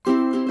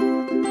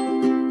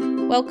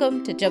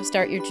Welcome to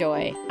Jumpstart Your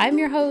Joy. I'm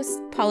your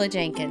host, Paula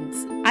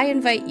Jenkins. I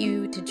invite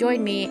you to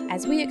join me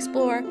as we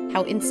explore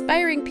how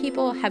inspiring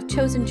people have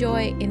chosen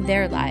joy in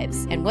their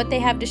lives and what they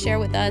have to share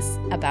with us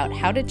about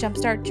how to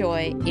jumpstart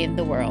joy in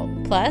the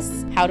world.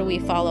 Plus, how do we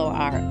follow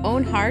our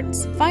own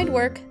hearts, find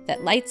work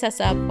that lights us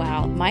up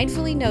while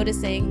mindfully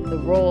noticing the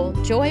role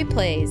joy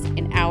plays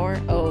in our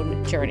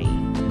own journey.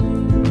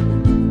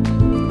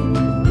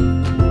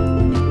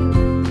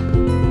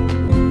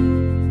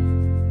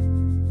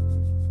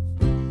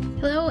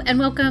 And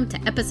welcome to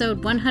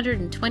episode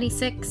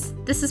 126.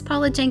 This is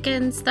Paula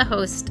Jenkins, the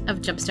host of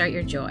Jumpstart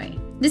Your Joy.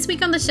 This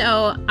week on the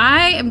show,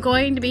 I am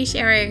going to be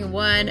sharing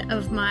one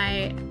of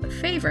my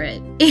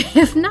favorite,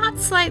 if not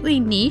slightly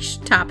niche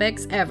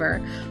topics ever,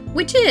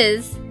 which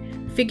is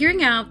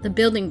figuring out the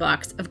building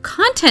blocks of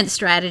content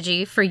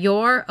strategy for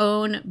your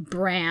own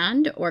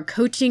brand or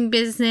coaching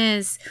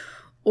business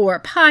or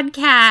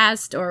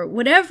podcast or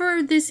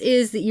whatever this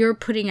is that you're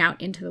putting out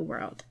into the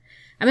world.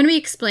 I'm going to be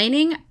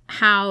explaining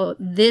how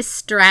this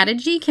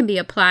strategy can be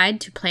applied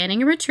to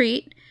planning a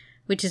retreat,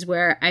 which is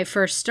where I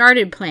first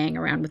started playing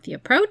around with the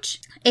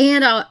approach.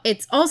 And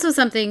it's also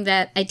something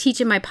that I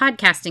teach in my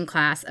podcasting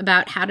class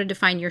about how to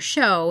define your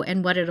show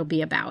and what it'll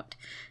be about.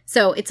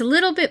 So it's a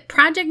little bit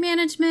project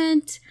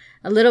management,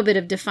 a little bit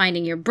of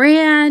defining your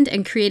brand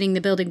and creating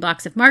the building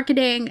blocks of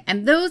marketing.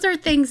 And those are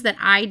things that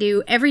I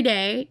do every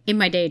day in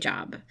my day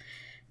job.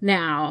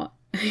 Now,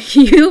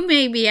 you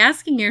may be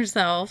asking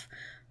yourself,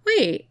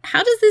 wait,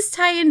 how does this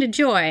tie into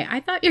joy?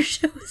 I thought your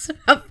show was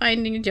about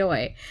finding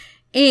joy.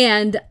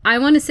 And I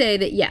want to say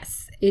that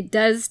yes, it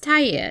does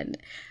tie in.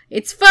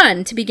 It's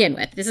fun to begin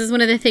with. This is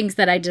one of the things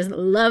that I just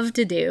love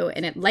to do,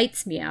 and it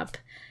lights me up.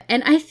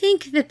 And I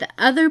think that the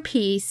other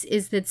piece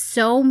is that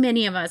so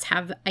many of us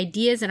have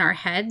ideas in our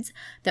heads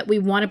that we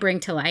want to bring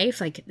to life,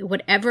 like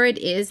whatever it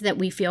is that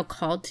we feel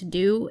called to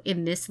do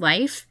in this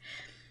life.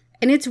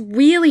 And it's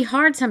really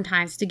hard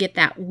sometimes to get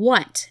that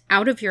what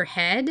out of your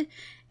head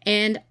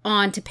and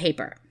onto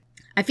paper.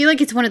 I feel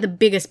like it's one of the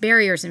biggest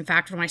barriers, in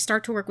fact, when I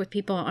start to work with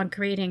people on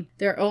creating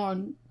their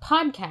own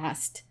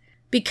podcast,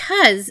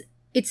 because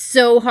it's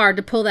so hard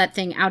to pull that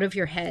thing out of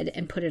your head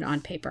and put it on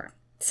paper.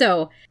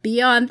 So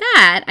beyond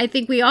that, I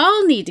think we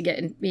all need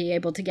to be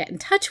able to get in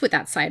touch with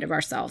that side of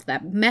ourselves,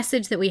 that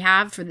message that we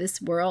have for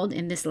this world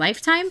in this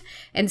lifetime.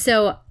 And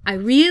so I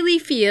really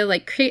feel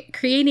like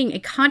creating a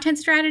content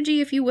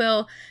strategy, if you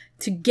will,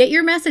 to get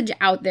your message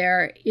out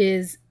there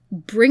is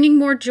bringing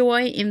more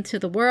joy into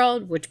the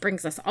world, which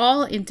brings us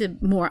all into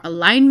more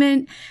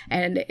alignment,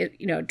 and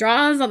it,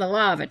 draws on the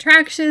law of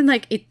attraction.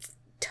 Like, it's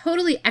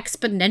totally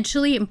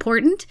exponentially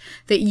important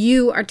that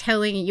you are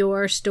telling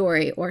your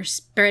story or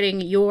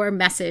spreading your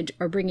message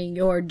or bringing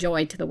your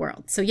joy to the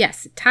world. So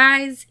yes, it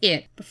ties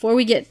in. Before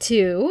we get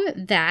to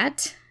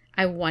that,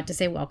 I want to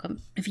say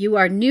welcome. If you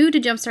are new to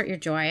Jumpstart Your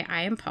Joy,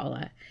 I am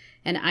Paula.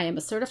 And I am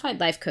a certified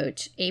life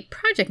coach, a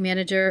project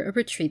manager, a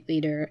retreat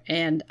leader,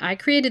 and I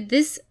created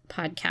this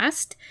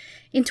podcast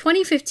in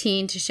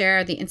 2015 to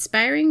share the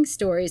inspiring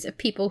stories of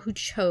people who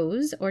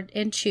chose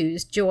and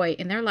choose joy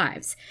in their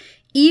lives,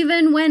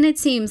 even when it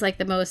seems like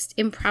the most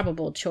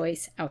improbable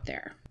choice out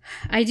there.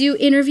 I do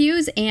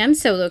interviews and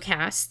solo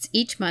casts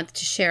each month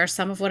to share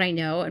some of what I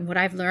know and what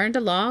I've learned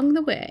along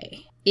the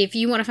way. If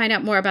you want to find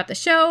out more about the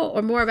show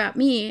or more about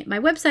me, my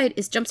website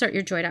is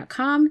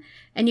jumpstartyourjoy.com,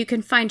 and you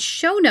can find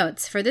show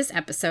notes for this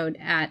episode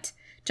at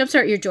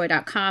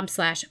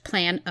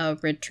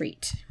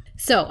jumpstartyourjoy.com/plan-a-retreat.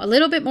 So a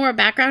little bit more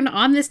background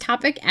on this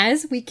topic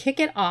as we kick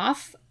it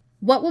off.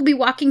 What we'll be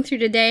walking through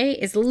today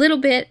is a little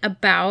bit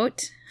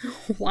about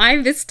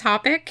why this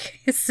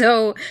topic is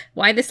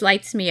why this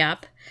lights me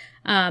up,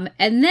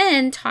 and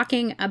then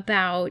talking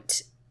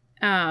about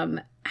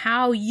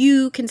how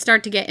you can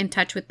start to get in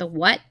touch with the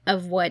what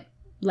of what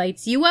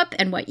lights you up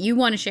and what you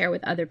want to share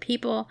with other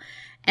people.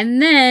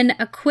 And then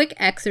a quick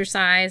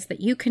exercise that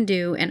you can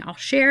do, and I'll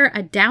share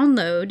a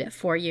download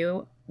for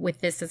you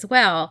with this as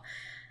well,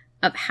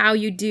 of how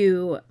you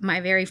do my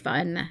very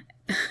fun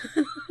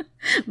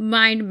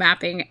mind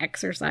mapping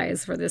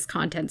exercise for this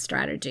content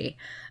strategy.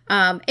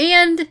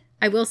 And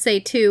I will say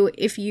too,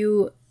 if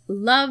you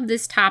love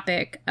this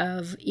topic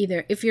of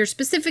if you're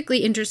specifically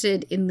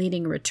interested in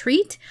leading a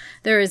retreat,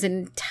 there is an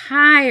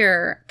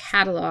entire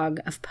catalog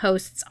of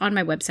posts on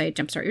my website,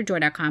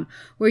 jumpstartyourjoy.com,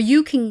 where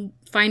you can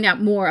find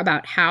out more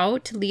about how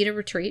to lead a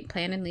retreat,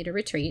 plan and lead a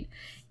retreat.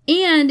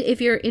 And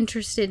if you're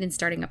interested in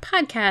starting a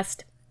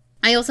podcast,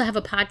 I also have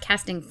a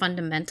podcasting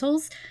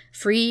fundamentals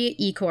free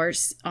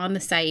e-course on the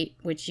site,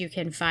 which you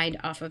can find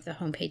off of the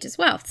homepage as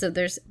well. So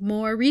there's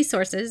more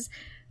resources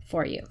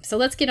for you. So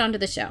let's get on to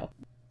the show.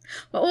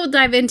 What we'll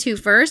dive into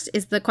first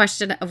is the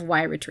question of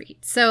why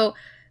retreat. So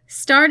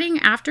starting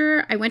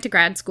after I went to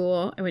grad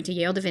school, I went to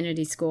Yale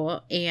Divinity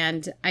School,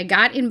 and I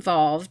got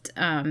involved.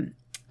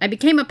 I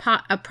became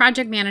a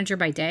project manager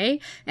by day,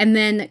 and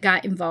then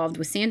got involved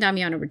with San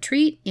Damiano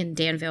Retreat in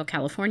Danville,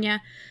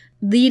 California,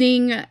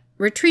 leading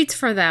retreats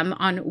for them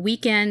on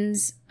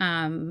weekends,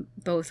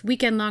 both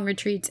weekend-long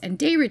retreats and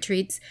day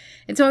retreats.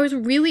 And so I was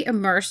really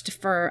immersed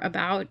for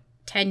about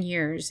 10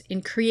 years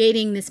in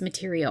creating this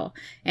material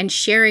and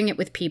sharing it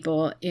with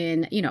people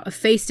in, a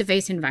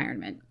face-to-face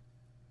environment,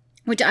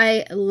 which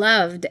I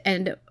loved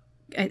and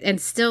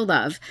still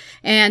love.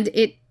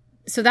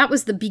 So that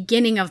was the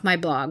beginning of my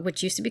blog,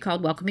 which used to be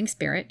called Welcoming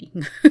Spirit. You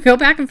can go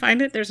back and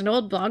find it. There's an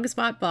old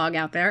Blogspot blog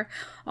out there.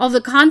 All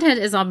the content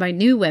is on my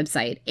new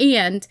website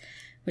and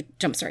with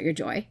Jumpstart Your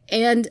Joy.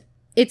 And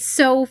it's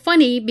so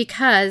funny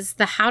because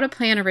the How to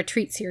Plan a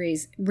Retreat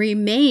series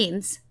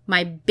remains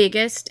my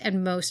biggest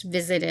and most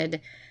visited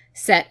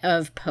set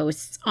of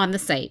posts on the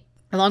site,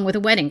 along with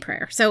a wedding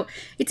prayer. So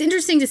it's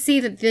interesting to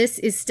see that this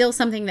is still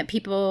something that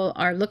people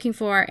are looking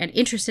for and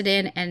interested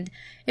in. And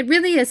it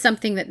really is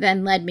something that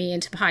then led me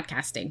into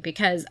podcasting,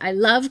 because I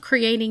love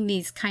creating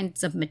these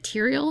kinds of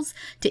materials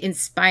to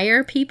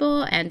inspire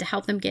people and to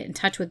help them get in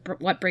touch with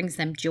what brings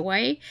them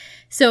joy.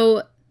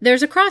 So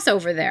there's a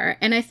crossover there.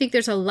 And I think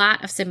there's a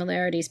lot of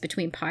similarities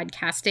between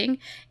podcasting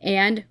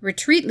and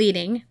retreat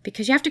leading,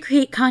 because you have to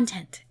create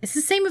content. It's the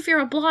same if you're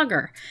a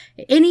blogger.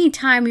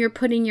 Anytime you're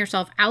putting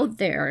yourself out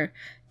there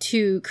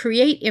to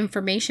create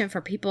information for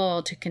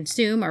people to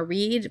consume or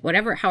read,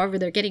 however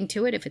they're getting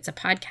to it, if it's a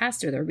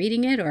podcast or they're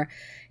reading it, or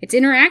it's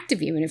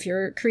interactive, even if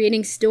you're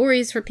creating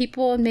stories for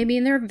people maybe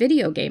in their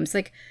video games,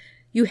 like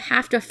you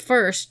have to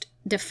first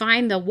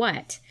define the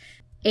what.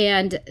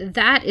 And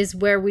that is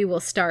where we will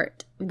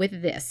start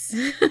with this,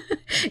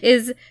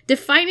 is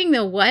defining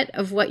the what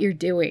of what you're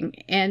doing.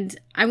 And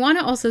I want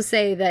to also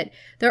say that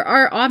there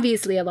are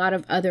obviously a lot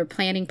of other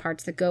planning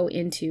parts that go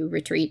into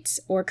retreats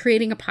or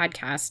creating a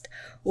podcast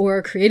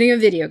or creating a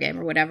video game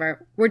or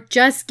whatever. We're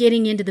just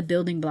getting into the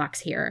building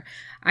blocks here.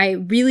 I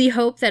really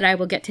hope that I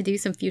will get to do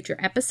some future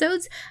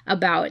episodes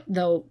about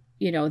the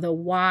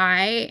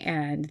why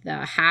and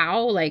the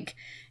how,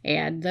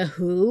 and the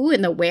who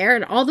and the where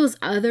and all those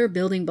other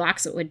building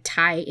blocks that would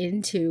tie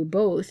into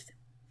both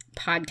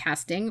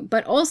podcasting,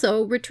 but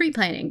also retreat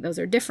planning. Those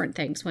are different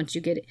things once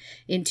you get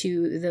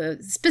into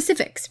the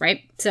specifics,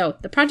 right? So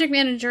the project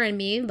manager in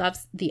me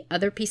loves the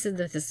other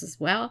pieces of this as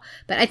well.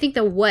 But I think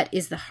the what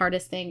is the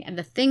hardest thing, and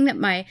the thing that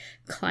my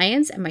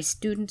clients and my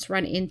students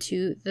run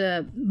into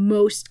the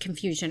most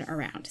confusion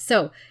around.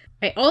 So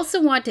I also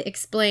want to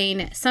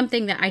explain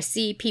something that I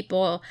see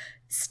people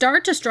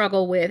start to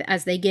struggle with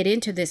as they get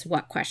into this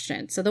what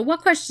question. So the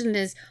what question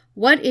is,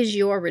 what is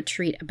your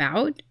retreat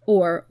about?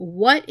 Or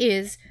what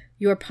is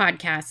your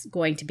podcast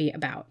going to be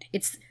about?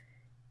 It's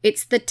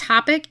the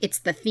topic, it's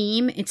the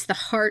theme, it's the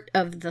heart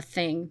of the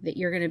thing that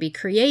you're going to be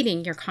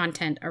creating your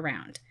content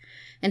around.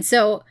 And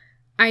so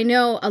I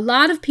know a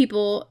lot of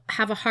people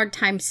have a hard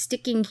time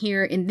sticking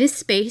here in this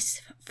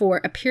space for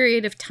a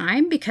period of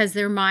time because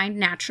their mind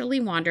naturally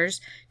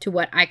wanders to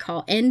what I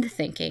call end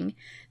thinking.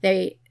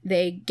 They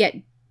get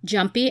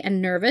jumpy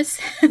and nervous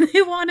and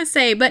they want to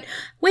say, but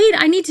wait,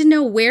 I need to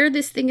know where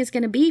this thing is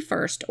going to be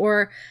first,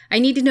 or I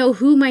need to know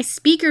who my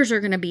speakers are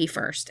going to be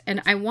first.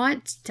 And I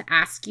want to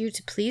ask you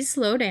to please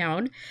slow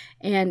down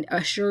and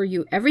assure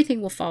you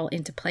everything will fall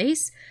into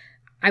place.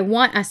 I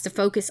want us to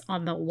focus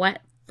on the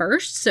what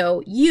first.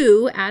 So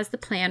you as the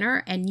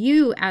planner and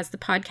you as the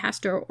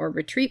podcaster or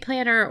retreat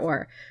planner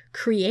or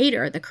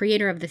creator, the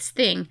creator of this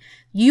thing,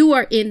 you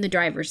are in the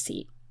driver's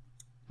seat.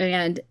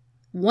 And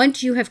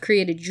once you have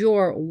created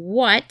your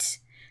what,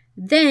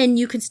 then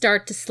you can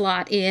start to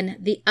slot in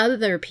the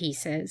other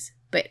pieces.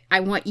 But I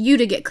want you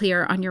to get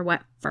clear on your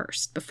what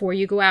first before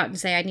you go out and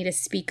say, I need a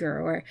speaker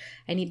or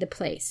I need the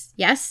place.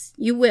 Yes,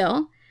 you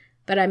will,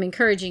 but I'm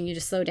encouraging you to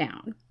slow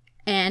down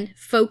and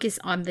focus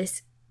on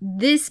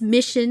this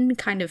mission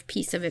kind of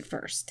piece of it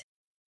first.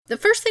 The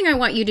first thing I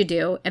want you to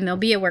do, and there'll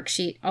be a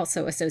worksheet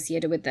also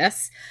associated with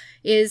this,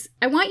 is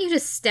I want you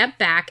to step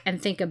back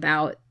and think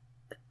about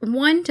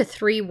 1 to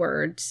 3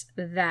 words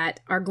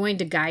that are going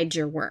to guide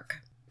your work.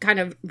 Kind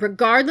of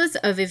regardless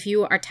of if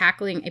you are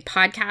tackling a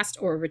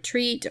podcast or a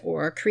retreat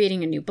or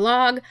creating a new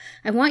blog,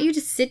 I want you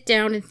to sit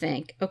down and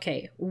think,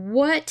 okay,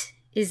 what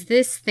is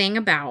this thing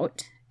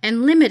about?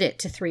 And limit it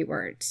to 3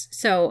 words.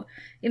 So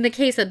in the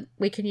case of,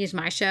 we can use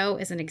my show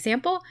as an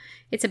example,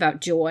 it's about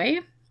joy,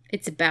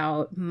 it's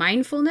about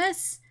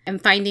mindfulness, and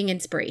finding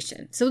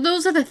inspiration. So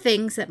those are the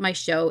things that my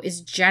show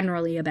is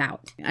generally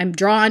about. I'm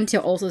drawn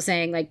to also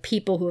saying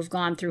people who have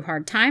gone through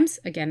hard times.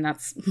 Again,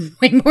 that's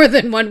way more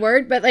than 1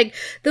 word, but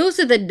those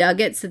are the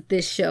nuggets that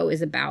this show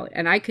is about.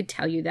 And I could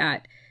tell you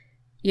that,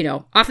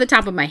 off the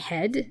top of my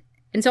head.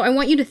 And so I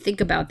want you to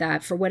think about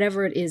that for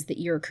whatever it is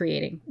that you're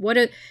creating.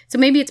 So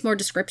maybe it's more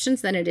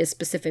descriptions than it is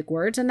specific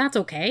words, and that's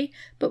okay.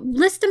 But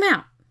list them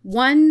out.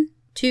 1,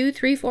 2,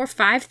 3, 4,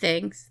 5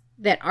 things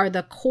that are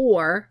the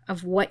core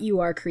of what you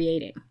are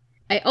creating.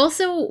 I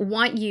also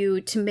want you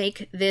to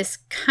make this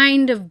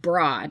kind of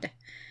broad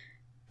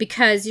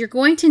because you're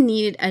going to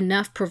need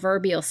enough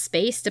proverbial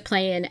space to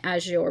play in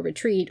as your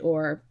retreat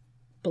or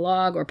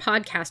blog or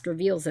podcast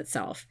reveals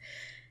itself.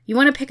 You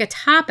want to pick a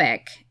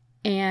topic,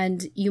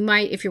 and you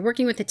might, if you're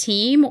working with a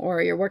team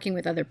or you're working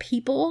with other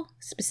people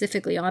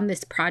specifically on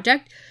this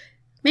project,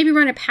 maybe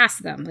run it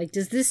past them.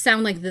 Does this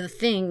sound like the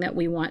thing that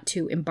we want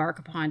to embark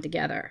upon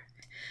together?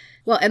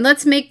 Well, and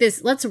let's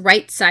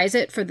right size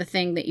it for the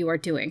thing that you are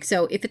doing.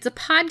 So if it's a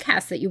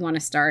podcast that you want to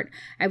start,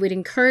 I would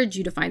encourage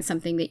you to find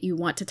something that you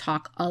want to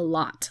talk a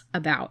lot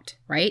about,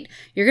 right?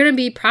 You're going to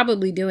be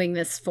probably doing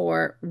this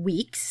for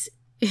weeks,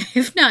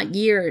 if not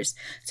years.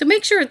 So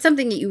make sure it's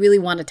something that you really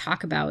want to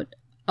talk about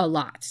a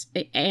lot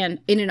and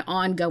in an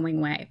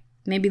ongoing way.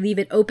 Maybe leave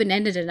it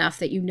open-ended enough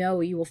that you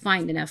know you will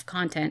find enough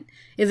content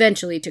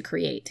eventually to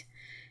create.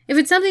 If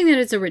it's something that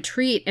is a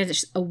retreat and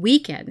it's a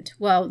weekend,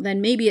 well,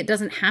 then maybe it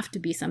doesn't have to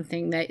be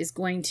something that is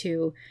going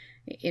to,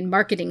 in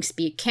marketing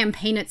speak,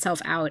 campaign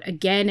itself out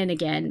again and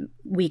again,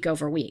 week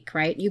over week,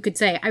 right? You could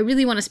say, I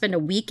really want to spend a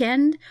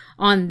weekend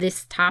on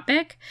this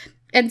topic.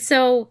 And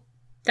so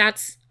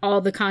that's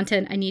all the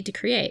content I need to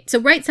create. So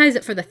right size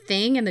it for the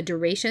thing and the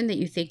duration that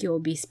you think you will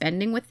be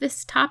spending with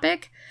this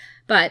topic.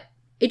 But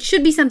it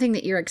should be something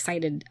that you're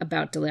excited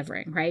about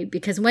delivering, right?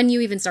 Because when you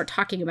even start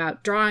talking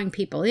about drawing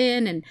people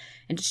in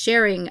and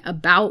sharing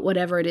about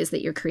whatever it is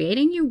that you're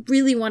creating, you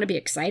really want to be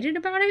excited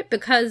about it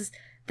because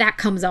that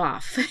comes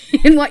off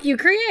in what you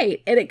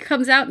create and it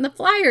comes out in the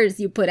flyers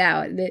you put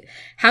out,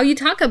 how you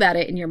talk about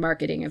it in your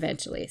marketing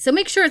eventually. So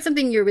make sure it's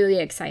something you're really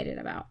excited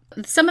about.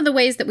 Some of the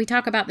ways that we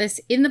talk about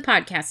this in the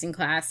podcasting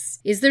class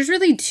is there's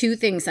really two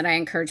things that I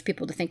encourage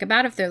people to think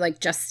about if they're like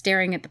just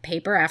staring at the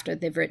paper after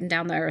they've written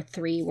down their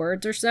 3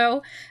 words or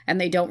so and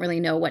they don't really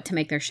know what to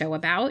make their show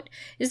about.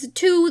 Is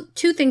two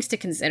things to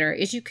consider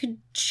is you could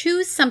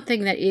choose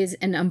something that is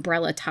an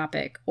umbrella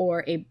topic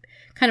or a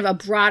kind of a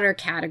broader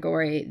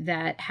category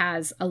that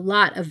has a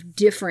lot of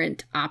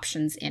different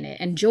options in it.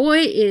 And joy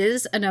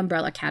is an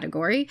umbrella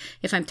category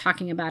if I'm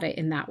talking about it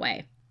in that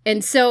way.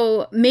 And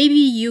so maybe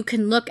you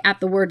can look at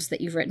the words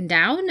that you've written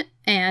down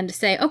and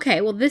say,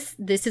 okay, well, this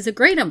is a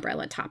great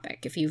umbrella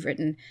topic. If you've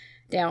written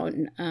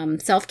down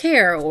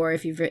self-care or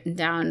if you've written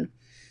down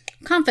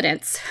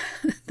confidence,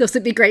 those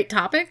would be great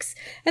topics.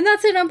 And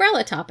that's an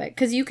umbrella topic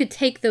because you could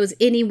take those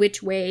any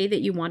which way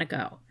that you want to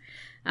go.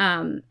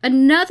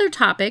 Another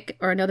topic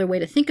or another way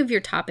to think of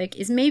your topic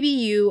is maybe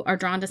you are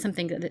drawn to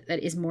something that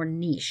is more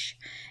niche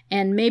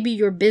and maybe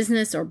your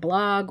business or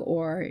blog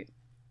or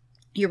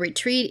your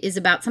retreat is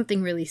about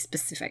something really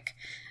specific.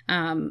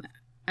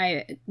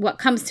 What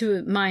comes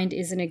to mind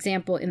is an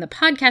example in the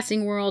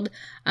podcasting world.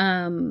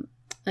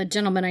 A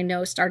gentleman I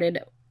know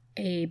started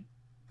a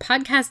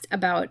podcast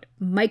about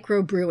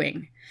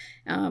microbrewing.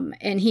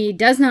 And he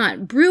does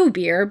not brew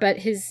beer, but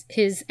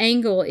his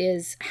angle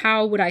is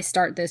how would I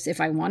start this if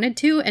I wanted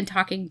to and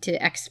talking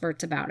to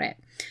experts about it.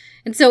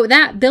 And so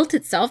that built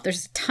itself.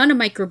 There's a ton of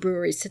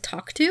microbreweries to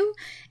talk to.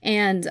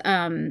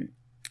 And,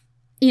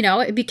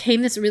 it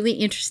became this really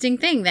interesting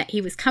thing that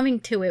he was coming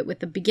to it with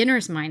the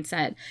beginner's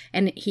mindset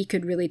and he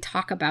could really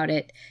talk about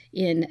it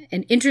in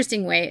an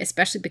interesting way,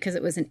 especially because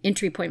it was an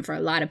entry point for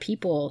a lot of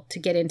people to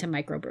get into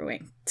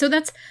microbrewing. So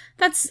that's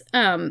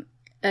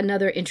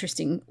another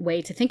interesting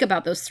way to think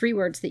about those 3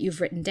 words that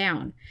you've written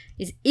down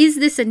is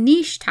this a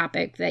niche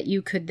topic that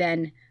you could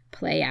then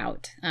play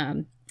out?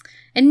 And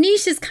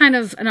niche is kind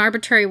of an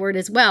arbitrary word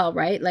as well,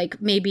 right?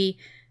 Like maybe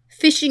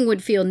fishing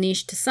would feel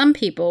niche to some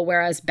people,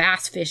 whereas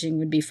bass fishing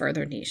would be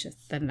further niche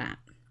than that.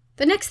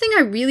 The next thing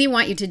I really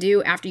want you to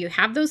do after you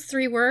have those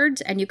 3 words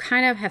and you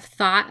kind of have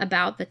thought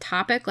about the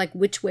topic, like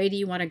which way do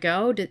you want to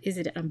go? Is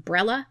it an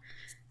umbrella?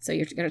 So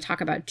you're going to talk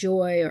about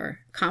joy or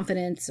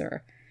confidence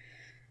or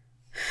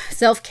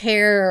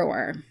self-care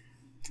or,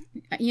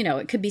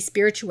 it could be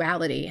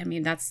spirituality. I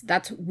mean,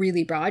 that's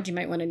really broad. You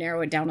might want to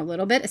narrow it down a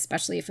little bit,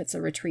 especially if it's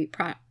a retreat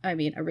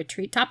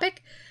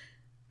topic.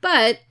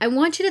 But I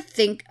want you to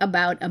think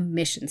about a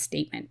mission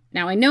statement.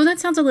 Now, I know that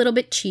sounds a little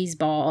bit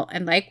cheeseball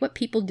and like what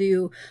people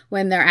do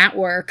when they're at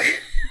work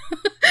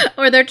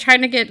or they're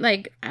trying to get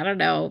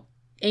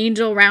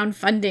angel round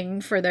funding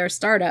for their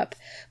startup.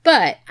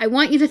 But I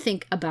want you to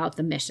think about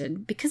the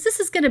mission because this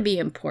is going to be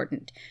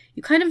important.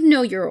 You kind of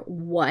know your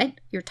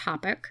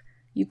topic.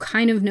 You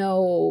kind of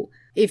know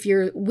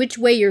which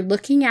way you're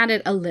looking at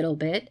it a little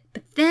bit.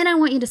 But then I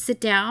want you to sit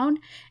down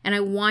and I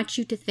want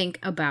you to think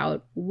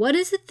about what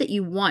is it that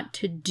you want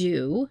to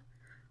do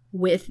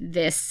with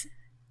this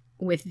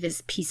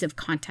piece of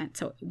content.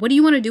 So what do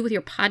you want to do with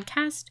your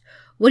podcast?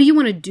 What do you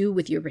want to do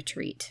with your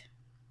retreat?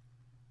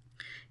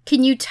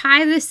 Can you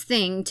tie this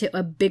thing to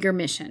a bigger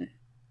mission,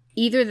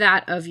 either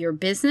that of your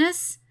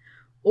business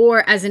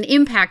or as an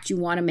impact you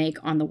want to make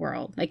on the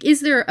world? Like,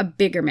 is there a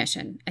bigger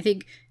mission? I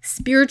think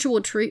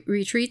spiritual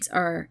retreats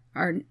are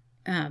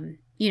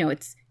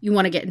it's you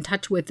want to get in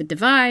touch with the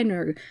divine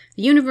or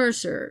the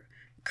universe or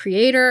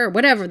creator or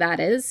whatever that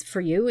is for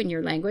you in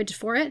your language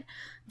for it.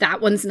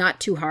 That one's not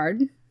too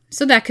hard.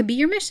 So that could be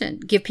your mission.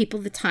 Give people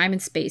the time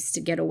and space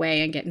to get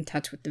away and get in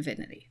touch with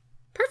divinity.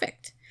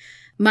 Perfect.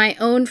 My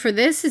own for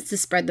this is to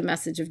spread the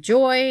message of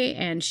joy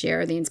and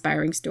share the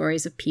inspiring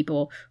stories of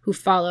people who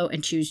follow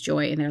and choose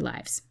joy in their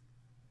lives.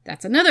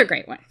 That's another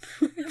great one,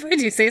 if I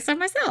do say so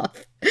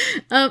myself.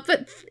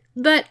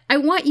 But I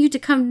want you to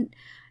come,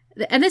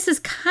 and this is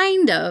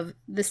kind of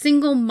the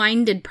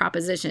single-minded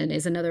proposition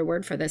is another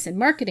word for this in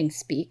marketing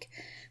speak,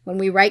 when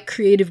we write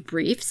creative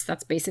briefs,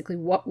 that's basically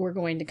what we're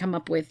going to come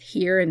up with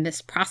here in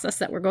this process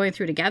that we're going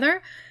through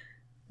together.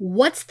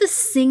 What's the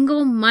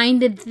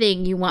single-minded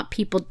thing you want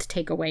people to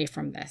take away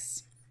from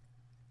this?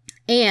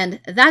 And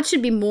that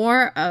should be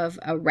more of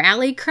a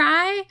rally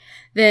cry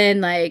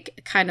than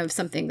like kind of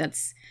something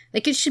that's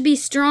like, it should be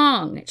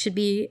strong. It should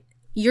be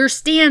your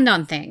stand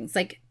on things.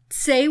 Like,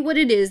 say what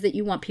it is that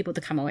you want people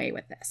to come away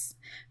with this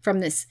from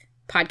this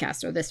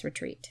podcast or this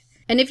retreat.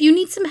 And if you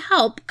need some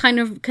help kind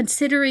of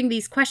considering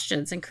these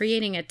questions and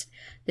creating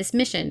this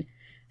mission,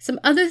 some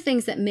other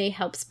things that may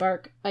help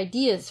spark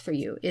ideas for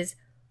you is,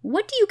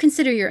 what do you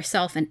consider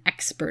yourself an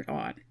expert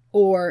on?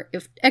 Or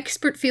if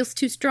expert feels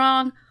too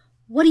strong,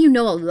 what do you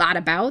know a lot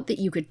about that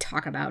you could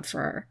talk about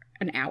for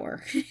an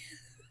hour?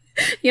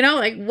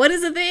 Like, what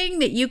is a thing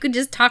that you could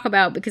just talk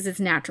about because it's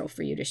natural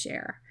for you to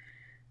share?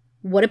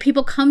 What do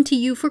people come to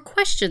you for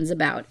questions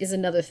about is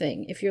another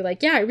thing. If you're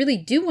like, yeah, I really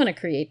do want to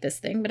create this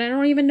thing, but I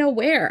don't even know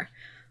where.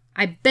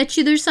 I bet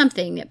you there's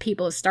something that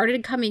people have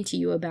started coming to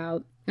you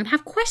about and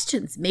have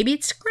questions. Maybe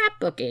it's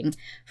scrapbooking.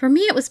 For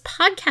me, it was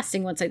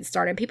podcasting once I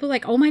started. People were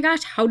like, oh my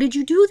gosh, how did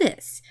you do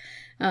this?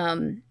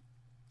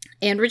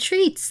 And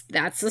retreats,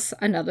 that's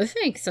another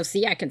thing. So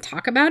see, I can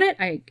talk about it.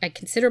 I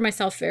consider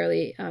myself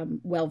fairly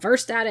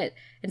well-versed at it.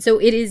 And so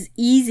it is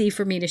easy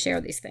for me to share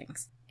these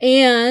things.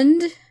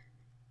 And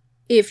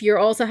if you're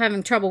also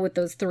having trouble with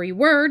those 3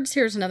 words,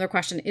 here's another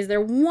question. Is there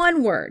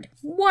one word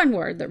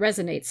that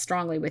resonates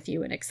strongly with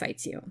you and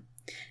excites you?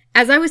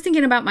 As I was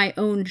thinking about my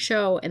own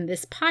show and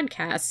this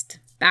podcast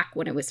back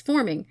when it was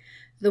forming,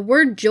 the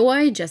word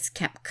joy just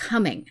kept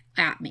coming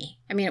at me.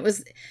 I mean, it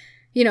was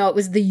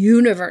the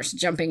universe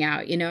jumping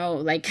out,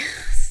 like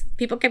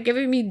people kept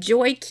giving me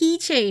joy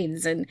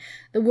keychains and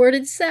the word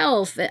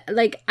itself.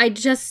 Like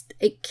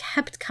it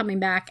kept coming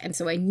back. And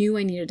so I knew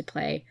I needed to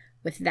play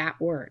with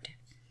that word.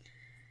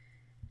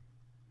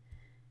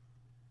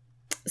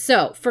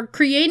 So for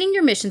creating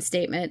your mission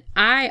statement,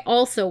 I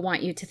also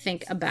want you to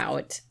think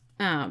about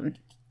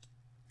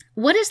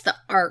what is the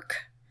arc?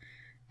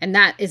 And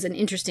that is an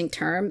interesting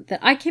term that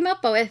I came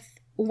up with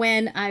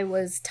when I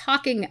was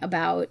talking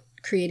about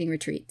creating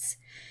retreats.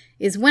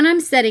 Is when I'm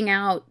setting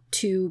out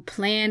to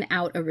plan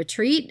out a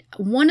retreat,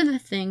 one of the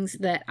things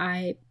that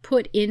I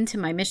put into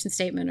my mission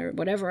statement or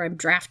whatever I'm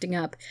drafting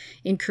up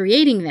in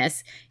creating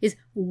this is,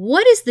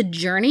 what is the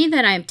journey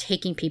that I'm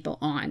taking people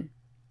on?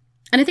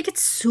 And I think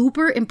it's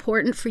super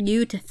important for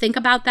you to think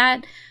about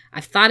that.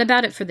 I've thought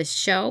about it for this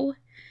show,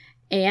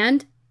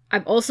 and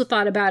I've also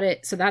thought about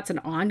it, so that's an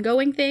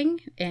ongoing thing.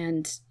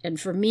 And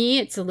for me,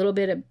 it's a little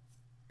bit of,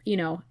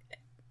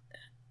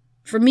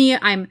 for me,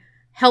 I'm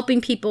helping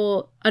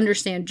people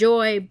understand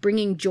joy,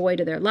 bringing joy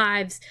to their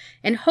lives,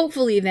 and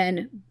hopefully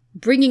then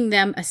bringing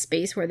them a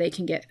space where they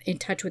can get in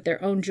touch with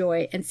their own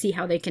joy and see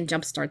how they can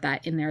jumpstart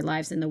that in their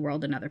lives, in the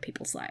world, and other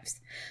people's lives.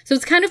 So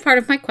it's kind of part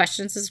of my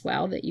questions as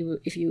well that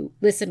if you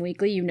listen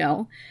weekly,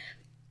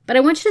 But I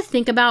want you to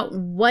think about,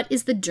 what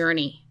is the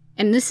journey?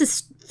 And this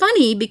is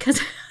funny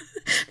because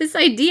this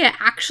idea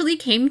actually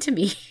came to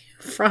me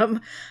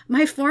from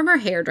my former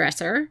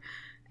hairdresser.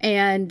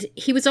 And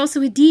he was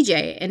also a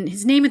DJ, and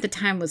his name at the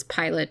time was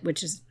Pilot,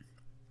 which is,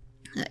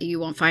 you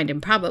won't find him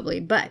probably,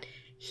 but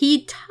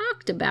he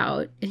talked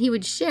about, and he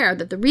would share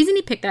that the reason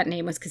he picked that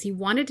name was because he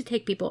wanted to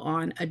take people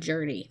on a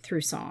journey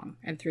through song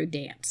and through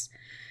dance,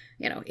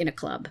 in a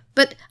club.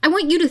 But I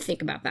want you to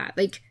think about that.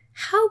 Like,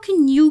 how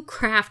can you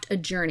craft a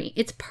journey?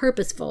 It's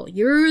purposeful.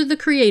 You're the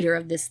creator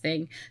of this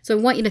thing. So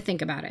I want you to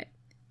think about it.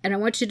 And I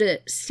want you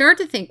to start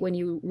to think, when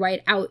you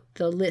write out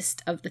the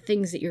list of the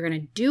things that you're going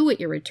to do at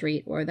your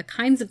retreat or the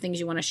kinds of things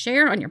you want to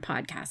share on your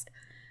podcast,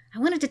 I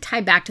wanted to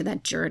tie back to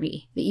that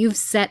journey that you've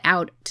set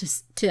out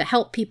to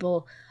help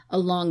people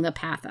along the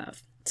path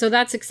of. So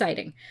that's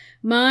exciting.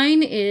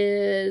 Mine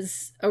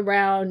is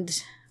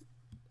around,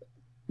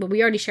 well,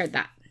 we already shared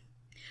that.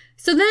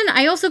 So then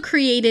I also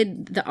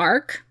created the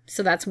arc.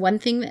 So that's one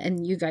thing,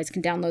 and you guys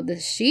can download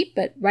this sheet,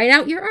 but write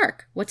out your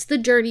arc. What's the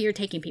journey you're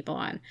taking people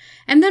on?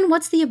 And then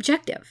what's the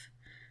objective?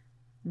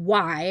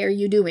 Why are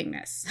you doing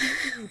this?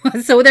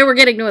 So then we're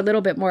getting to a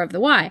little bit more of the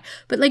why.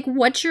 But like,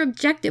 what's your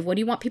objective? What do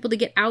you want people to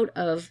get out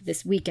of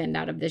this weekend,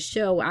 out of this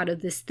show, out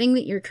of this thing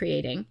that you're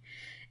creating?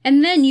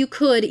 And then you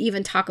could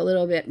even talk a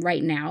little bit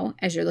right now,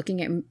 as you're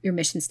looking at your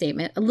mission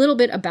statement, a little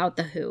bit about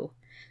the who.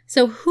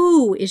 So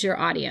who is your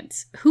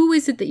audience? Who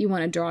is it that you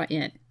want to draw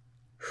in?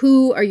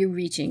 Who are you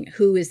reaching?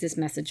 Who is this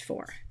message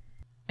for?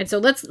 And so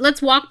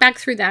let's walk back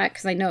through that,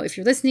 because I know if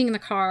you're listening in the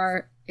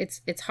car,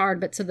 it's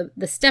hard. But so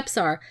the steps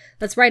are,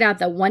 let's write out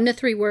the 1 to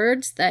 3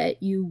 words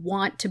that you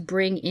want to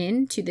bring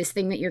into this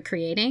thing that you're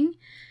creating.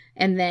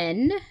 And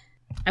then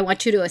I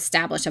want you to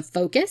establish a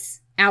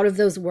focus out of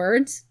those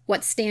words.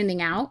 What's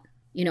standing out?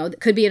 It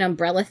could be an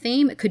umbrella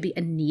theme. It could be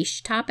a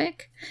niche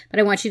topic. But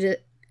I want you to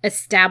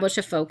establish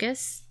a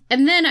focus.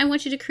 And then I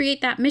want you to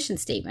create that mission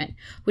statement,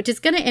 which is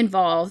going to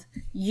involve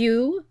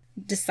you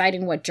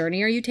deciding what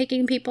journey are you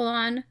taking people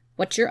on,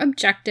 what's your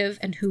objective,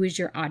 and who is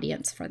your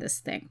audience for this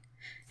thing.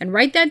 and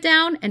write that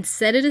down and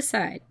set it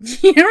aside.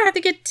 You don't have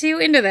to get too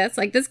into this.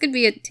 Like, this could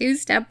be a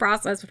 2-step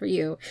process for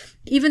you,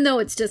 even though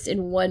it's just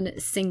in one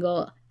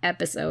single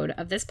episode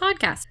of this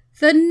podcast.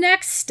 The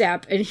next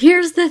step, and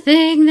here's the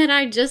thing that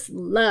I just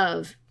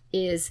love,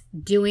 is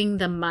doing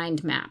the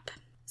mind map.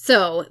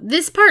 So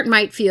this part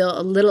might feel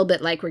a little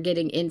bit like we're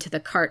getting into the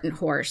cart and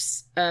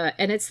horse.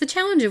 And it's the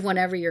challenge of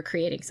whenever you're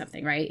creating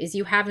something, right? Is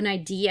you have an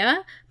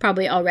idea,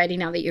 probably already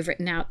now that you've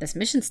written out this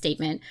mission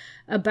statement,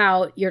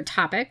 about your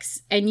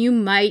topics. And you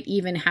might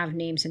even have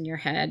names in your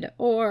head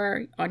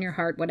or on your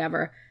heart,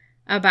 whatever,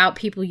 about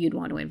people you'd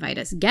want to invite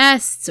as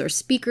guests or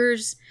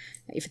speakers.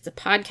 If it's a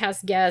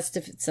podcast guest,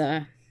 if it's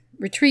a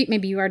retreat,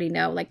 maybe you already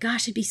know, like,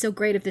 gosh, it'd be so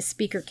great if this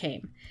speaker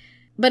came.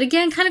 But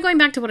again, kind of going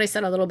back to what I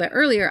said a little bit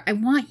earlier, I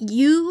want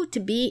you to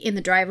be in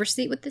the driver's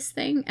seat with this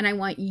thing. And I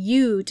want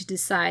you to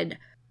decide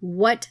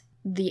what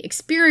the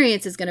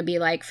experience is going to be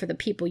like for the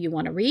people you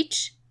want to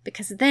reach.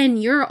 Because then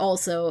you're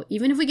also,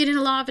 even if we get in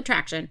a law of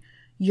attraction,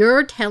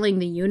 you're telling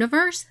the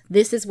universe,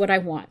 this is what I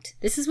want.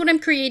 This is what I'm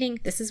creating.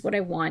 This is what I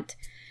want.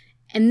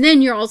 And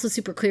then you're also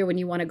super clear when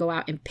you want to go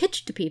out and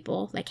pitch to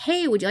people. Like,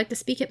 hey, would you like to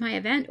speak at my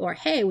event? Or,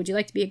 hey, would you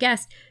like to be a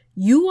guest?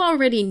 You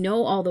already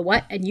know all the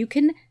what, and you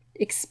can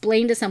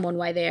explain to someone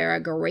why they are a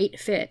great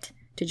fit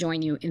to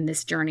join you in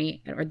this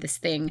journey or this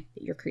thing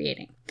that you're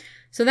creating.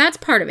 So that's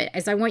part of it,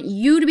 is I want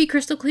you to be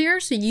crystal clear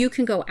so you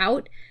can go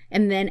out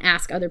and then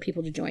ask other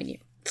people to join you.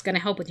 It's going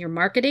to help with your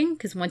marketing,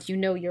 because once you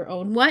know your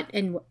own what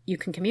and you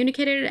can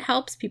communicate it, it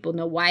helps people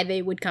know why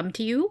they would come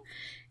to you.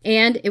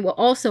 And it will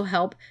also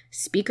help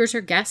speakers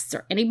or guests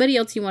or anybody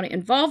else you want to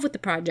involve with the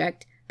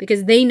project,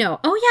 because they know,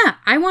 oh yeah,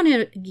 I want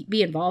to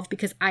be involved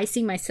because I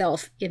see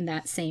myself in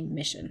that same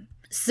mission.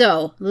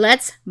 So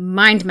let's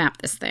mind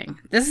map this thing.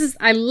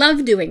 I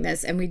love doing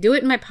this, and we do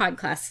it in my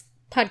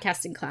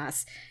podcasting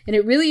class. And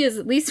it really is,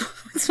 at least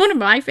it's one of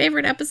my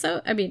favorite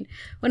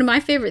one of my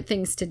favorite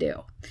things to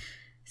do.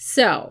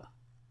 So,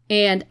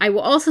 and I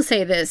will also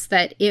say this,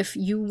 that if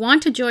you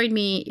want to join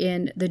me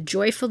in the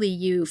Joyfully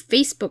You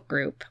Facebook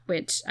group,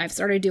 which I've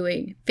started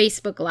doing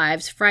Facebook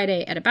Lives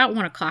Friday at about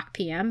 1:00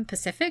 p.m.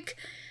 Pacific,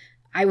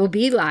 I will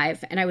be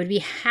live, and I would be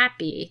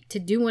happy to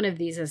do one of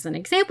these as an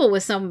example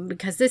with someone,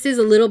 because this is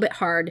a little bit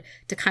hard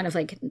to kind of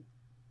like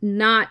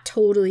not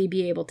totally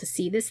be able to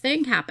see this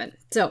thing happen.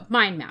 So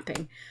mind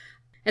mapping.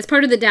 As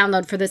part of the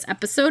download for this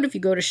episode, if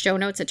you go to show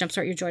notes at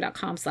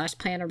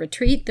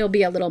jumpstartyourjoy.com/plan-a-retreat, there'll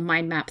be a little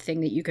mind map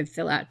thing that you can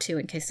fill out too,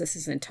 in case this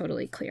isn't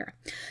totally clear.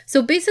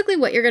 So basically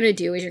what you're going to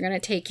do is you're going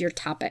to take your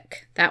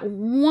topic, that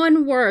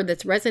one word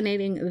that's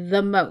resonating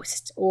the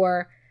most,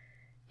 or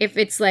if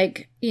it's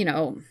like,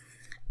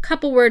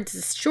 couple words,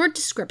 a short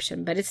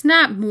description, but it's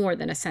not more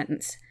than a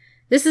sentence.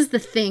 This is the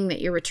thing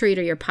that your retreat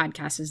or your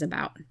podcast is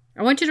about.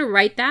 I want you to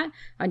write that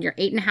on your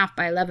 8.5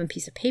 by 11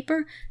 piece of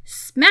paper,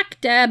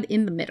 smack dab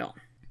in the middle.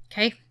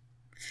 Okay.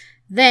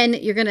 Then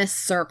you're going to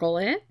circle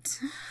it.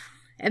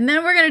 And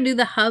then we're going to do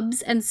the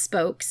hubs and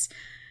spokes.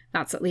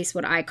 That's at least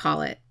what I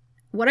call it.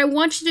 What I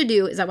want you to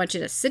do is I want you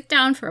to sit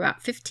down for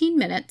about 15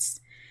 minutes.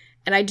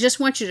 And I just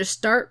want you to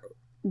start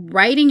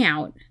writing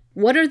out,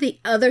 what are the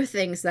other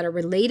things that are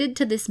related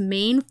to this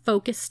main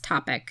focus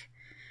topic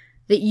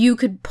that you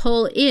could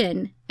pull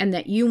in and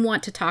that you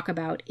want to talk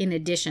about in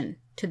addition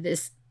to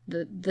this,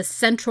 the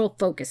central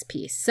focus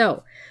piece?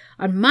 So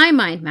on my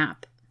mind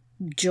map,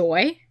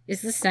 joy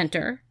is the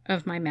center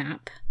of my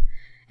map.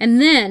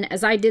 And then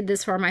as I did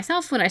this for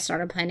myself when I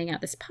started planning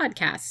out this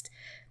podcast,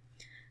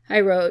 I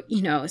wrote,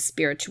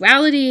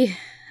 spirituality,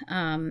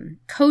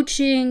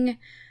 coaching,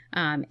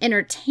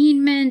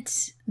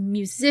 entertainment,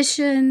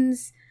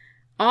 musicians,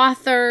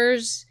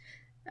 authors,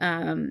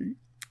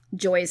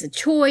 joy is a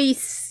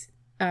choice,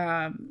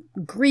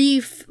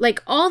 grief,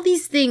 like all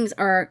these things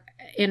are,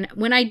 and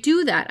when I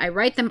do that, I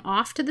write them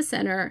off to the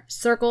center,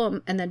 circle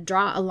them, and then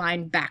draw a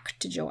line back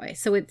to joy.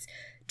 So it's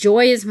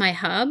joy is my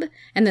hub,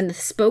 and then the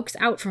spokes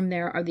out from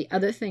there are the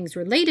other things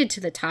related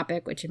to the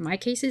topic, which in my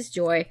case is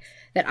joy,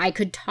 that I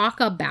could talk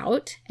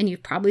about, and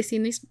you've probably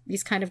seen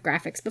these kind of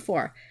graphics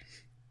before.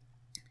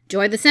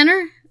 Joy the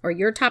center, or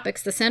your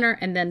topic's the center,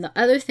 and then the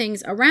other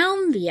things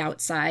around the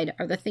outside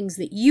are the things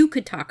that you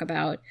could talk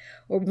about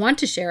or want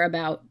to share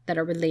about that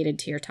are related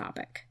to your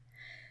topic.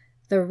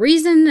 The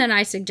reason that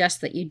I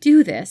suggest that you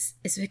do this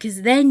is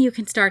because then you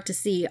can start to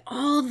see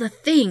all the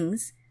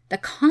things, the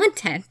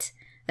content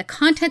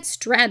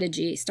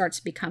strategy starts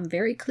to become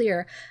very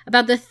clear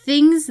about the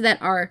things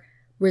that are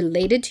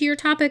related to your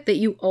topic that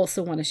you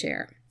also want to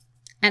share.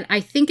 And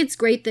I think it's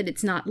great that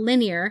it's not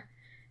linear,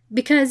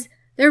 because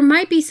there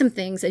might be some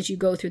things as you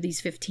go through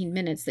these 15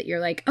 minutes that you're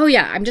like, oh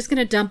yeah, I'm just going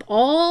to dump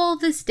all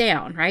this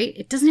down, right?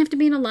 It doesn't have to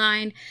be in a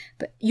line,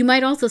 but you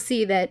might also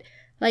see that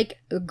like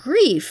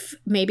grief,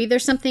 maybe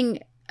there's something,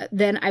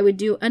 then I would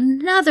do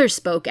another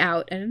spoke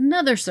out and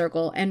another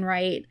circle and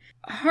write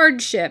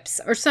hardships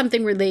or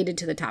something related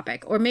to the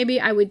topic. Or maybe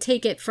I would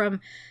take it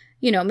from,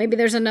 Maybe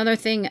there's another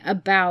thing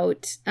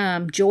about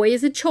joy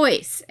is a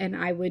choice. And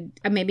I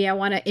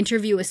want to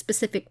interview a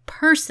specific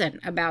person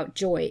about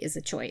joy is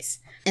a choice.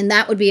 And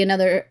that would be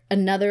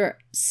another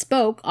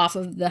spoke off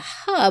of the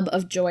hub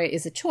of joy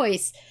is a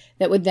choice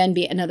that would then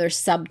be another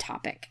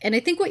subtopic. And I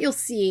think what you'll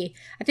see,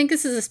 I think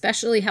this is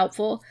especially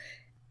helpful.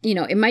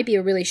 It might be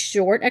a really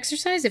short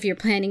exercise if you're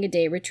planning a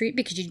day retreat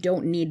because you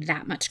don't need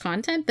that much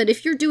content. But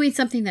if you're doing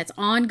something that's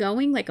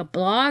ongoing, like a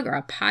blog or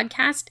a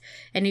podcast,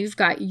 and you've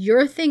got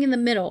your thing in the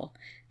middle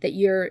that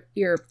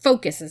your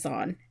focus is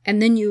on,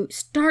 and then you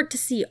start to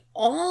see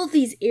all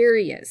these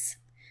areas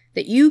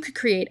that you could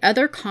create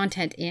other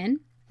content in,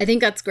 I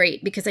think that's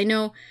great because I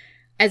know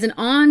as an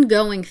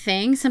ongoing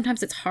thing,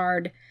 sometimes it's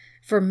hard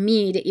for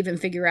me to even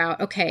figure out,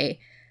 okay,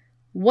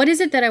 what is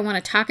it that I want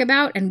to talk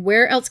about and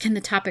where else can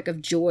the topic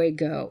of joy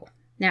go?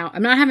 Now,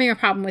 I'm not having a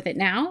problem with it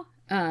now,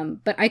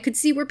 but I could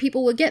see where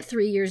people would get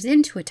 3 years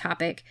into a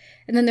topic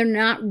and then they're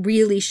not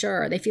really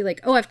sure. They feel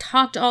like, oh, I've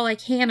talked all I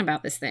can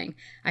about this thing.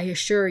 I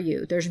assure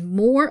you, there's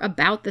more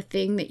about the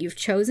thing that you've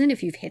chosen.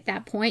 If you've hit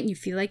that point and you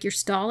feel like you're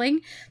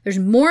stalling, there's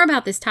more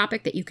about this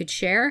topic that you could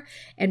share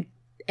and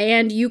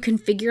you can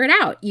figure it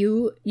out.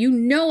 You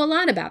know a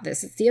lot about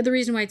this. It's the other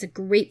reason why it's a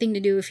great thing to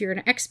do if you're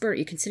an expert,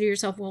 you consider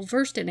yourself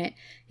well-versed in it,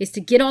 is to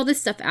get all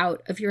this stuff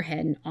out of your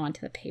head and onto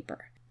the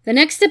paper. The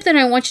next step that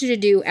I want you to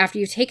do after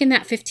you've taken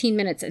that 15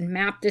 minutes and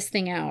mapped this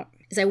thing out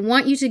is I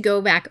want you to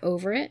go back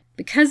over it.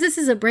 Because this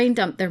is a brain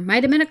dump, there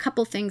might have been a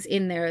couple things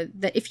in there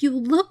that if you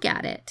look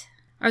at it,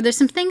 are there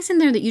some things in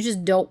there that you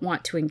just don't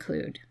want to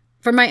include?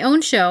 For my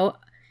own show,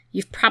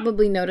 you've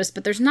probably noticed,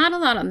 but there's not a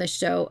lot on this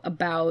show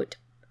about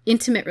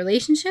intimate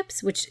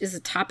relationships, which is a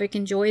topic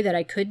in joy that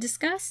I could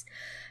discuss.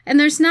 And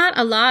there's not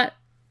a lot,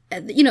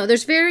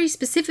 there's very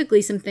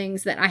specifically some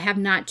things that I have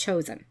not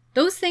chosen.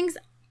 Those things,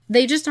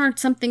 they just aren't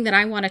something that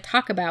I want to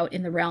talk about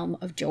in the realm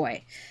of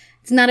joy.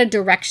 It's not a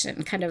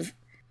direction. Kind of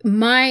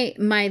my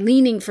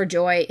leaning for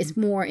joy is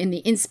more in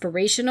the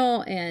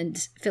inspirational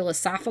and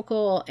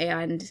philosophical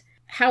and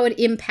how it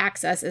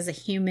impacts us as a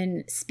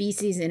human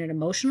species in an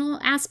emotional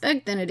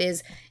aspect than it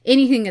is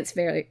anything that's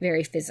very,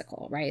 very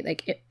physical, right?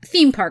 Like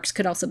theme parks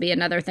could also be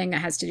another thing that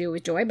has to do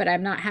with joy, but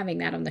I'm not having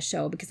that on the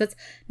show because that's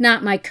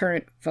not my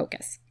current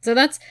focus. So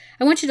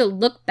I want you to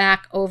look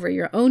back over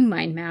your own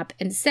mind map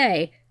and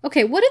say,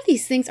 okay, what are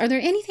these things? Are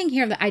there anything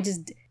here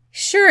that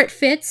sure it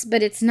fits,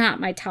 but it's not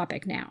my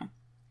topic now?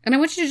 And I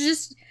want you to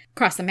just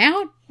cross them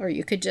out, or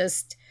you could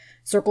just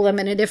circle them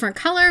in a different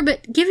color,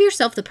 but give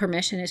yourself the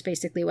permission is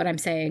basically what I'm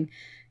saying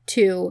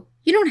you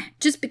don't,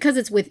 just because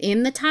it's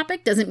within the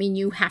topic doesn't mean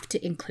you have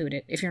to include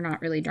it if you're not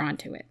really drawn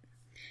to it.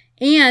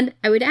 And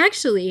I would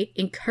actually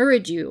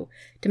encourage you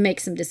to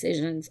make some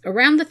decisions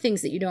around the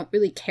things that you don't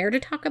really care to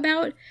talk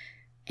about.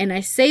 And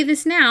I say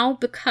this now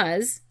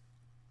because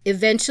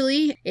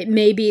eventually it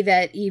may be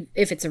that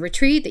if it's a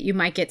retreat that you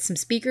might get some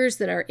speakers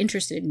that are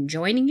interested in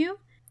joining you,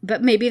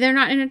 but maybe they're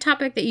not in a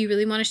topic that you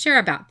really want to share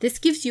about. This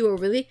gives you a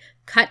really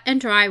cut and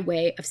dry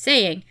way of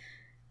saying,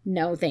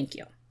 no, thank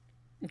you.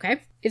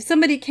 Okay? If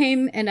somebody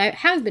came, and I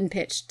have been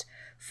pitched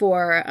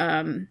for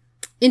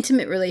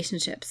intimate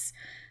relationships,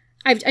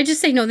 I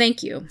just say, no,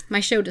 thank you. My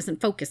show doesn't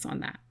focus on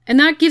that. And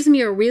that gives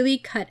me a really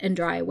cut and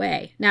dry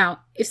way.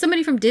 Now, if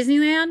somebody from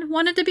Disneyland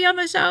wanted to be on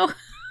the show,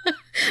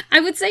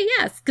 I would say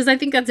yes, because I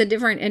think that's a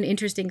different and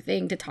interesting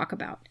thing to talk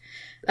about.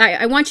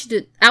 I want you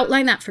to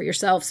outline that for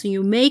yourself so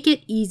you make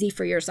it easy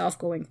for yourself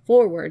going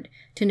forward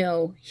to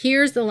know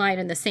here's the line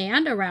in the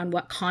sand around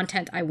what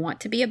content I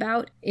want to be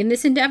about in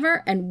this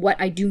endeavor and what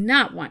I do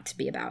not want to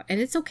be about. And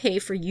it's okay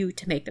for you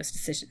to make those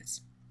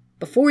decisions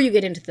before you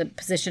get into the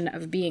position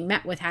of being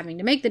met with having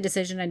to make the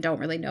decision and don't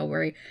really know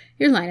where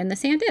your line in the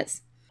sand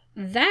is.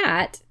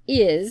 That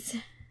is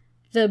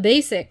the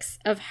basics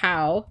of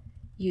how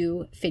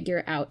you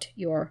figure out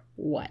your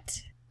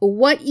what.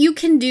 What you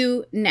can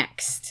do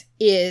next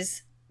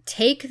is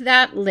take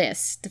that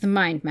list, the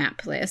mind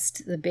map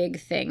list, the big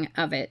thing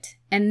of it,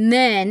 and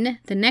then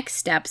the next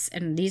steps,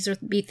 and these will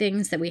be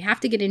things that we have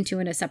to get into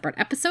in a separate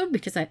episode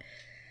because I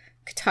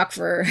could talk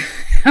for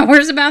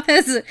hours about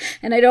this,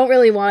 and I don't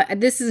really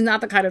this is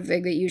not the kind of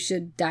thing that you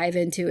should dive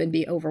into and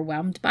be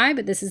overwhelmed by,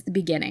 but this is the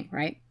beginning,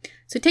 right?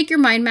 So take your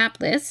mind map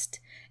list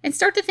and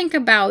start to think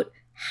about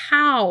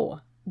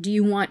how do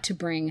you want to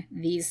bring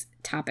these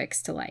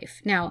topics to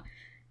life. Now,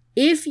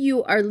 if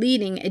you are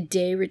leading a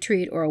day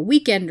retreat or a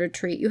weekend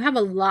retreat, you have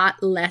a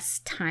lot less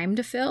time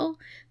to fill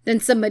than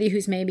somebody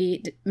who's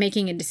maybe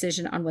making a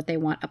decision on what they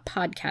want a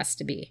podcast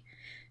to be.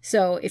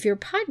 So if your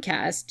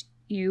podcast,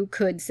 you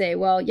could say,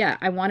 well, yeah,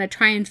 I want to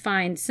try and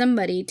find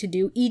somebody to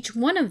do each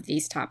one of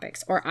these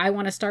topics, or I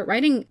want to start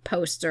writing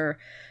posts or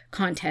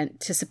content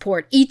to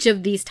support each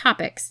of these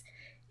topics.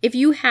 If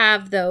you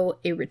have, though,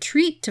 a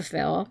retreat to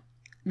fill,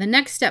 the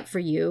next step for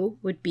you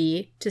would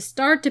be to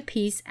start to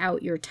piece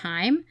out your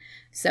time.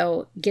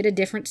 So get a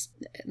different,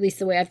 at least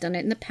the way I've done it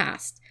in the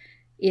past,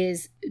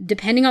 is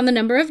depending on the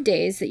number of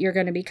days that you're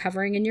going to be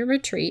covering in your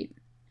retreat,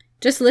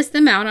 just list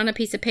them out on a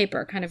piece of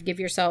paper, kind of give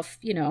yourself,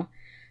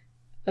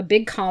 a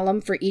big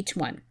column for each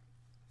one.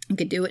 You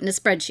could do it in a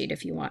spreadsheet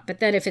if you want. But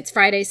then if it's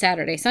Friday,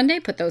 Saturday,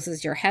 Sunday, put those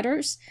as your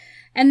headers.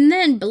 And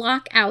then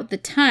block out the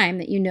time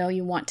that you know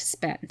you want to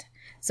spend.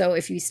 So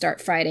if you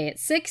start Friday at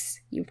 6,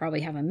 you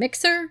probably have a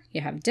mixer,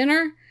 you have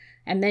dinner,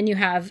 and then you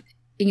have,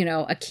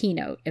 a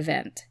keynote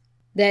event.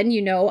 Then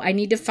I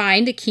need to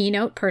find a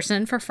keynote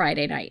person for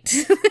Friday night.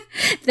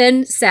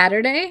 Then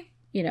Saturday,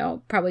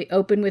 probably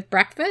open with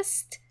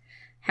breakfast,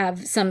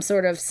 have some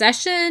sort of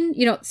session,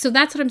 so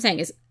that's what I'm saying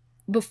is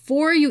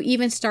before you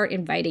even start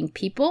inviting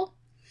people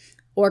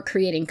or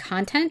creating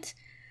content,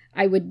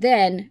 I would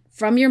then,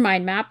 from your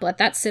mind map, let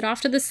that sit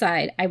off to the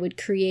side. I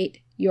would create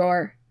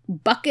your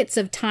buckets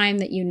of time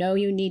that you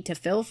need to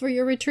fill for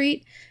your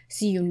retreat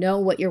so you know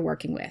what you're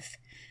working with.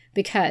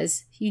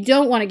 Because you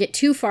don't want to get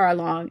too far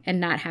along and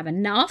not have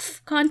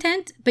enough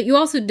content, but you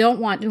also don't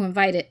want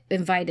to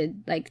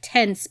invited like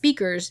 10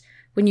 speakers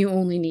when you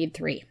only need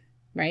 3,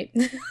 right?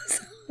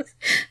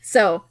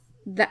 So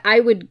I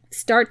would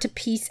start to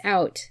piece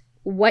out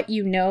what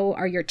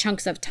are your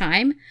chunks of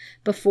time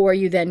before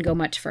you then go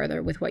much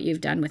further with what you've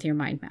done with your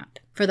mind map.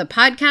 For the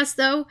podcast,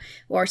 though,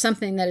 or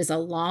something that is a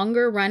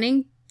longer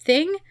running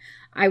thing,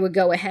 I would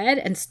go ahead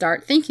and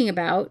start thinking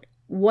about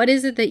what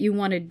is it that you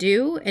want to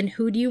do and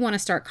who do you want to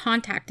start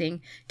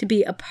contacting to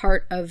be a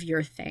part of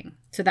your thing.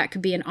 So that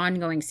could be an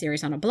ongoing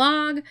series on a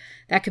blog.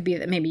 That could be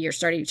that maybe you're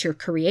starting to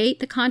create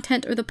the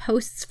content or the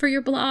posts for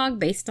your blog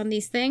based on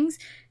these things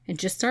and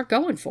just start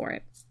going for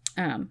it.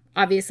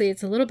 Obviously,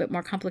 it's a little bit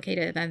more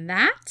complicated than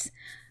that,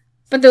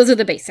 but those are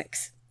the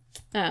basics.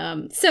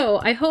 So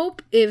I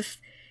hope if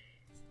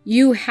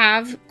you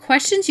have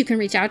questions, you can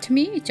reach out to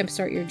me at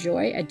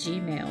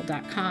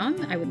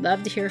jumpstartyourjoy@gmail.com. I would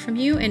love to hear from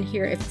you and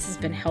hear if this has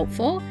been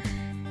helpful.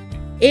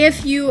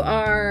 If you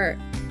are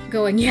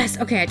going, yes,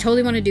 okay, I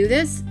totally want to do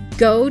this,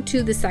 go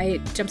to the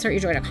site,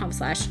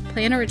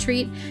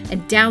 jumpstartyourjoy.com/plan-a-retreat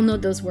and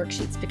download those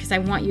worksheets because I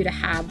want you to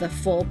have the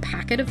full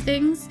packet of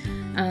things.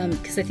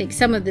 Because I think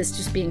some of this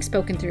just being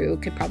spoken through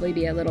could probably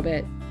be a little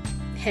bit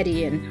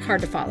heady and hard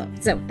to follow.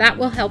 So that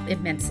will help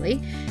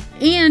immensely.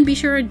 And be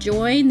sure to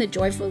join the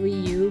Joyfully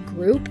You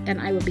group,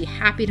 and I would be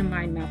happy to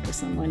mind map with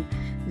someone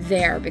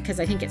there because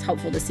I think it's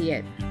helpful to see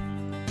it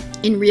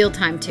in real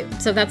time too.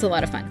 So that's a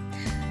lot of fun.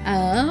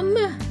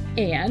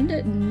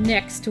 And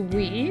next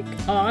week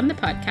on the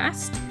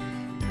podcast,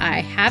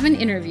 I have an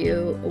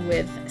interview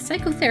with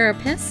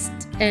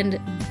psychotherapist and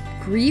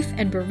grief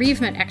and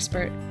bereavement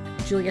expert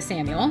Julia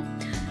Samuel.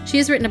 She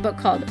has written a book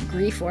called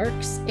Grief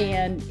Works,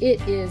 and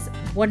it is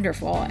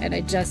wonderful. And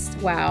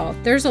wow,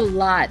 there's a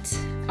lot.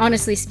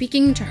 Honestly,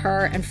 speaking to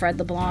her and Fred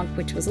LeBlanc,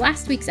 which was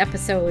last week's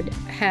episode,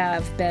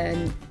 have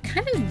been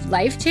kind of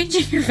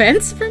life-changing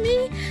events for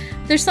me.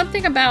 There's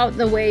something about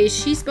the way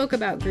she spoke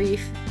about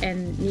grief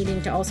and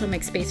needing to also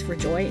make space for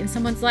joy in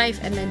someone's life.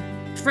 And then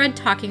Fred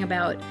talking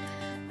about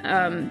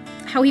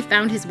how he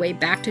found his way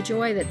back to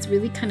joy that's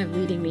really kind of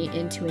leading me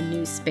into a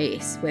new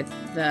space with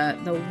the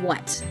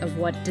what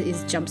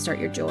is Jumpstart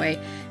Your Joy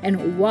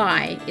and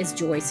why is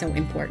joy so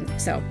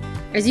important. So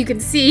as you can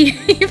see,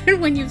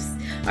 even when you've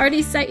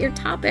already set your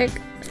topic,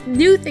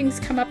 new things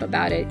come up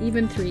about it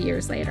even 3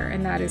 years later,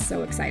 and that is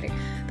so exciting.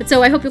 But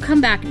so I hope you'll come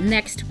back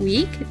next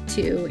week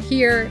to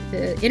hear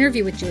the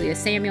interview with Julia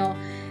Samuel,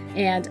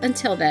 and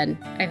until then,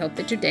 I hope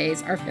that your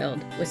days are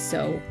filled with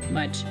so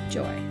much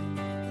joy.